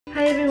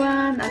Hi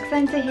everyone,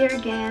 Oksancia here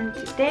again.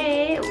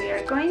 Today we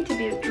are going to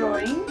be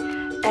drawing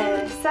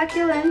a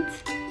succulent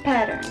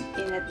pattern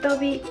in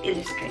Adobe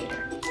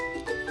Illustrator.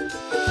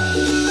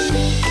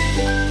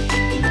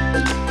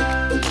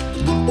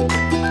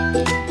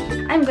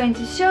 I'm going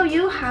to show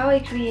you how I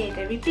create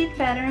a repeat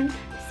pattern,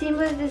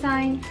 seamless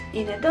design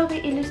in Adobe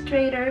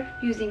Illustrator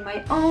using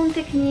my own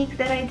technique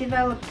that I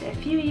developed a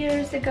few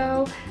years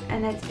ago,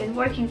 and it's been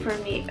working for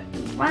me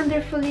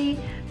wonderfully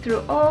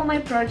through all my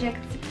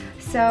projects.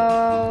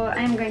 So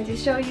I'm going to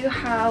show you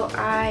how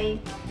I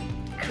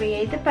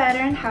create the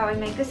pattern, how I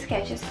make the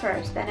sketches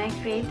first, then I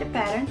create the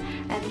pattern,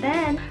 and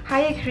then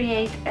how I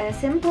create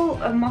simple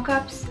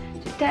mock-ups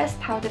to test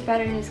how the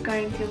pattern is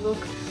going to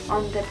look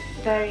on the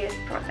various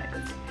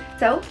products.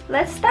 So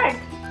let's start!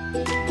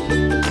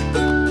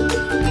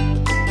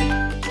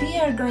 We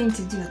are going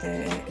to do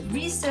the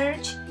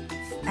research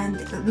and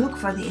look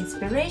for the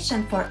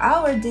inspiration for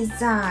our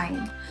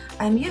design.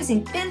 I'm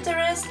using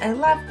Pinterest. I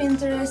love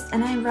Pinterest,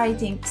 and I'm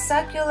writing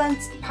succulent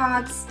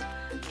pots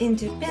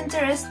into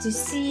Pinterest to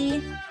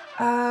see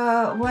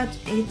what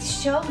it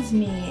shows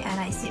me, and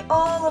I see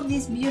all of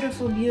these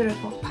beautiful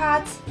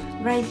pots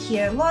right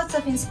here, lots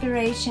of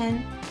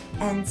inspiration.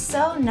 And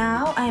so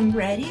now I'm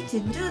ready to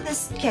do the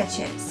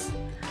sketches.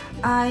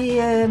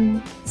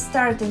 I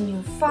start a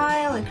new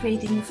file, I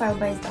create a new file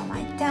based on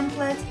my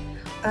template,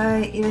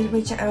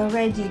 which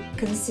already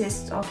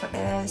consists of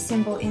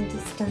simple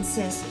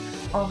instances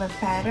of a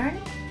pattern,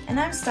 and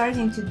I'm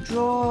starting to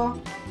draw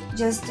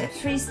just a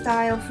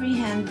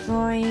freehand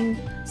drawing,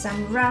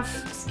 some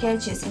rough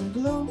sketches in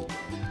blue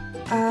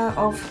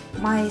of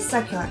my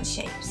succulent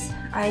shapes.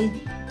 I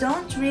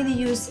don't really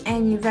use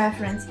any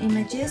reference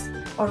images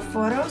or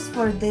photos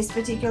for this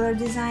particular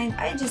design.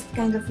 I just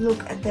kind of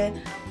look at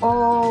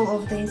all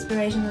of the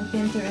inspiration on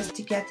Pinterest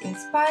to get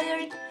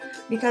inspired,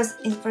 because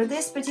for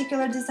this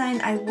particular design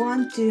I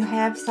want to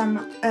have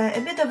a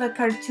bit of a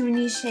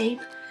cartoony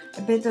shape,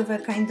 a bit of a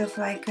kind of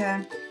like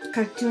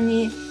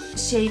cartoony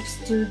shapes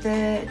to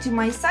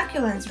my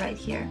succulents right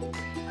here.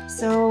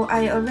 So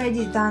I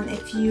already done a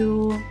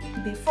few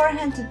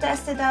beforehand to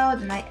test it out,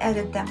 and I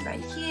added them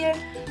right here,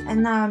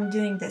 and now I'm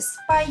doing the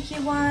spiky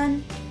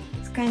one.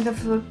 It's kind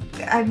of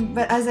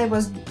as I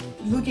was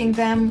looking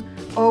them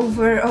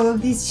over all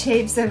of these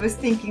shapes, I was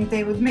thinking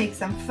they would make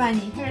some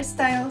funny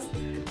hairstyles.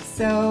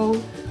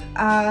 So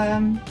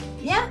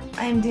yeah,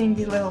 I'm doing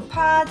the little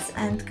pots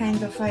and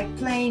kind of like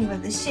playing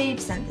with the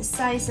shapes and the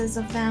sizes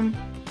of them,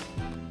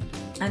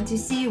 and to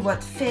see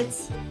what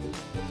fits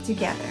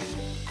together.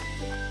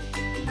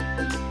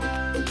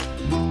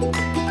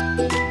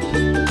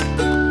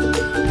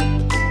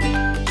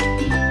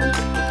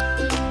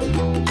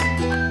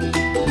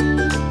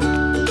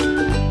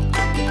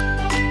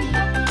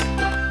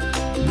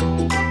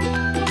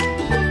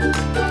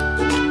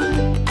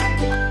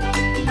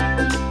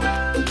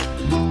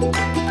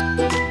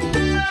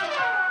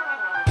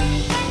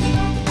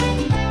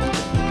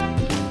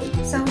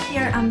 So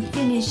here I'm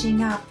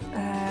finishing up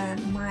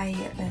my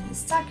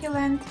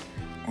succulent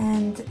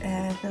and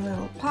the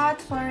little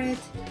pot for it,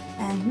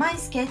 and my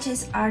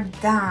sketches are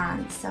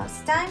done. So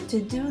it's time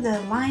to do the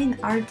line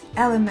art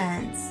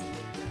elements.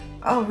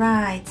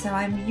 Alright, so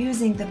I'm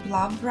using the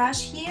Blob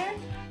Brush here,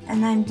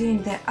 and I'm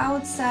doing the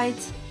outside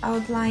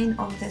outline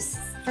of this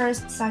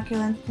first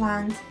succulent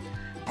plant,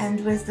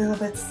 and with a little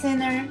bit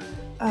thinner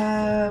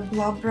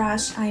Blob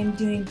Brush I'm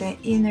doing the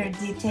inner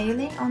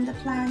detailing on the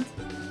plant.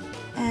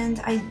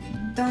 And I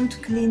don't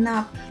clean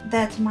up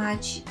that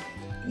much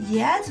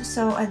yet,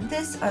 so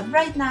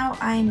right now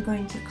I'm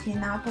going to clean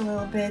up a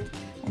little bit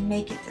and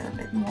make it a little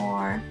bit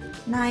more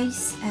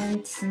nice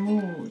and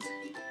smooth.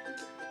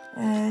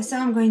 So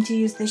I'm going to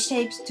use the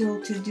shapes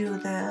tool to do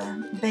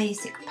the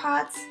basic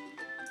pots,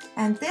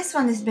 and this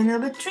one has been a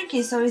little bit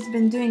tricky, so it's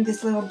been doing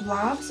these little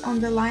blobs on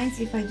the lines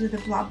if I do the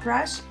Blob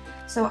Brush.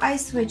 So I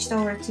switched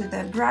over to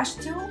the brush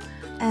tool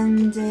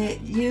and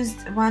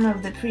used one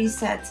of the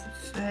preset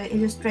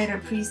Illustrator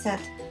preset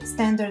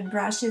standard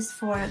brushes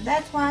for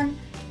that one,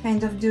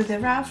 kind of do the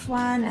rough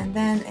one and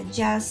then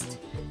adjust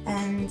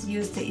and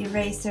use the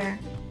eraser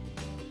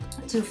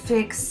to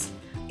fix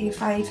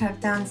if I have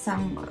done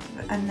some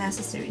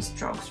unnecessary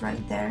strokes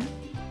right there.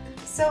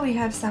 So we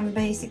have some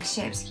basic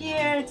shapes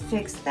here,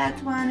 fix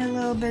that one a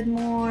little bit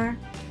more.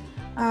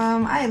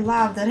 I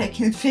love that I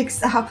can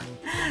fix up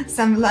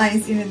some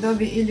lines in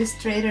Adobe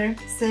Illustrator,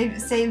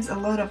 saves a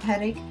lot of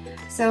headache.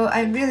 So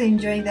I'm really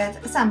enjoying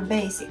that. Some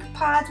basic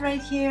pot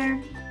right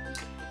here,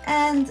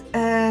 and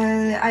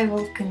I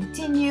will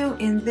continue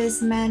in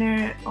this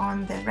manner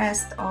on the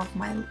rest of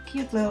my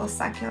cute little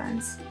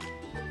succulents.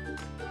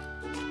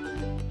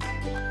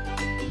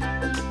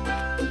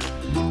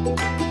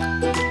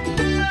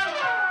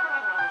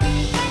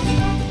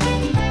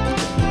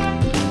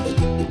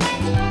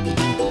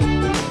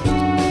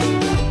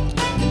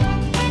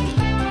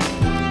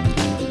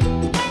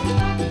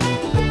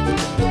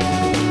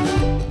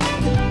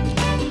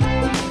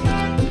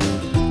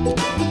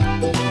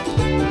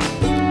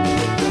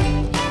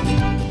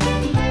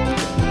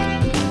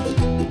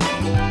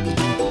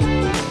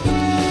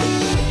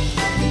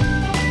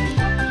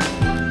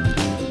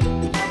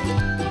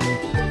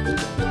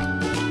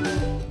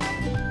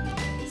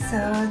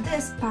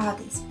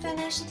 pot is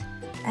finished,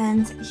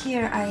 and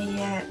here I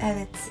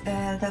edit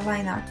the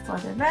line art for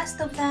the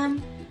rest of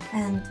them,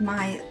 and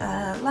my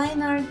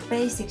line art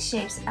basic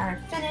shapes are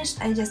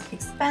finished. I just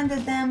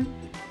expanded them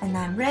and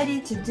I'm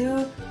ready to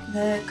do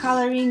the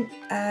coloring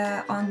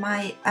on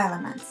my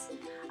elements.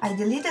 I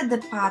deleted the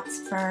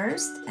pots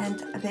first and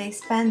the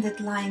expanded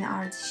line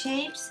art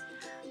shapes.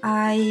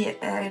 I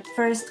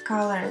first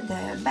color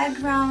the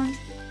background,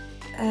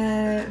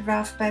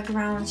 rough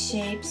background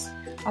shapes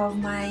of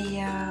my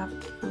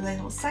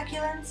little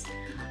succulents,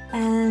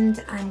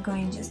 and I'm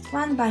going just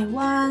one by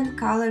one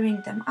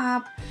coloring them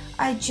up.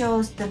 I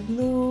chose the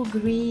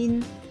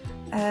blue-green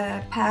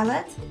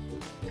palette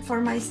for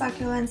my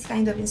succulents,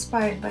 kind of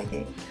inspired by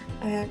the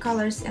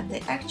colors of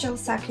the actual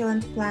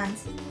succulent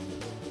plants,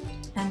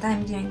 and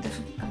I'm doing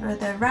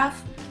the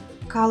rough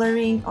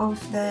coloring of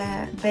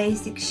the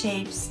basic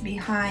shapes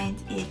behind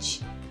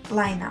each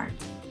line art.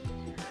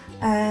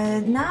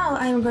 Now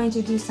I'm going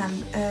to do some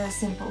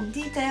simple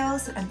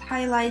details and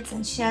highlights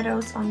and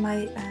shadows on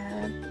my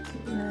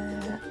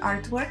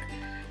artwork,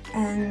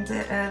 and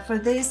for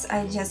this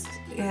I just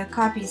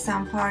copy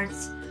some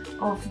parts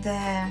of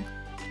the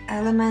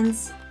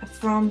elements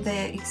from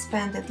the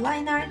expanded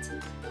line art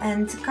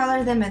and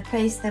color them and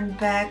paste them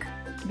back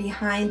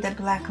behind the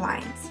black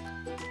lines.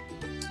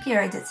 Here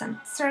I did some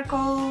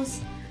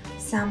circles,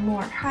 some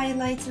more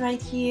highlights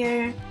right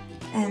here,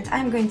 and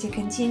I'm going to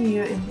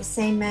continue in the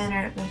same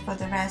manner for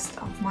the rest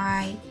of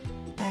my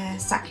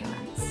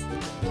succulents.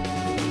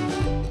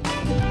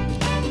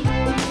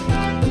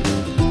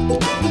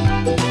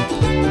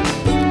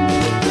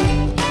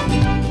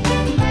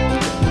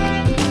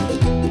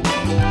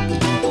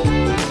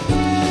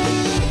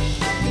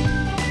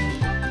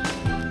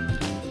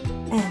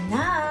 And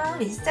now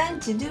it's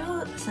time to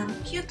do some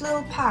cute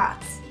little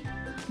pots.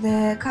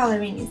 The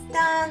coloring is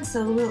done,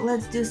 so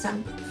let's do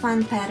some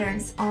fun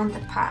patterns on the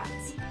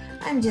pots.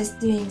 I'm just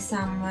doing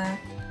some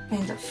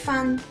kind of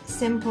fun,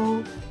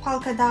 simple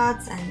polka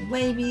dots and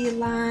wavy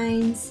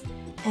lines,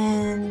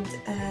 and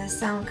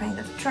some kind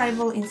of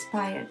tribal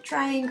inspired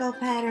triangle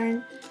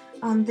pattern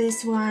on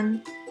this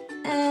one,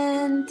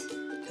 and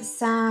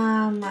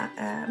some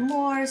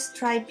more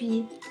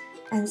stripy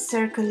and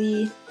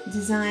circly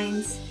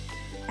designs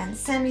and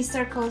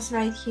semicircles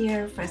right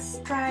here for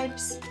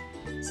stripes.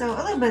 So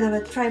a little bit of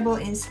a tribal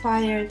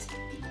inspired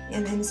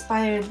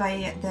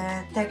by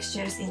the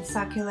textures in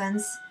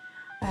succulents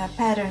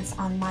patterns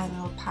on my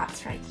little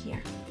pots right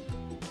here.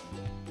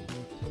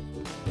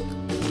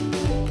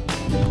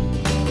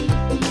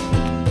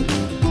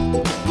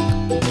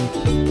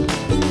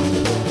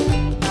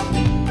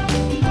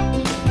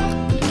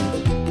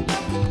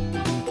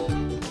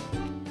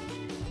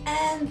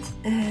 And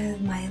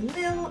my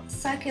little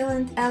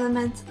succulent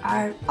elements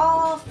are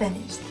all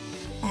finished,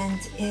 and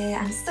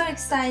I'm so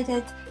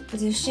excited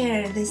to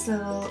share this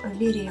little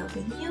video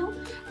with you.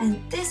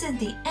 And this is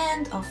the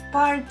end of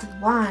part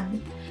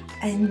 1.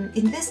 And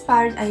in this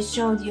part I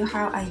showed you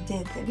how I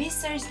did the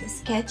research, the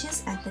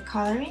sketches and the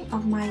coloring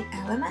of my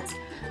elements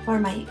for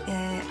my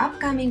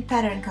upcoming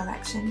pattern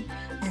collection.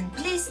 And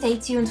please stay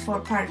tuned for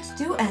part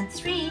 2 and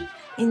 3,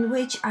 in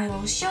which I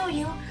will show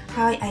you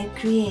how I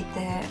create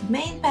the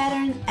main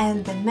pattern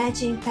and the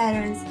matching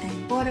patterns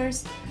and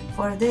borders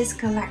for this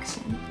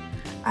collection.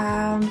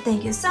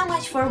 Thank you so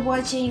much for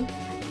watching,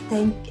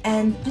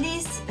 and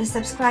please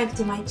subscribe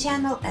to my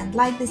channel and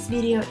like this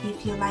video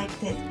if you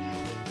liked it.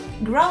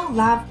 Grow,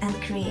 love and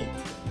create.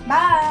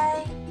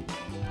 Bye!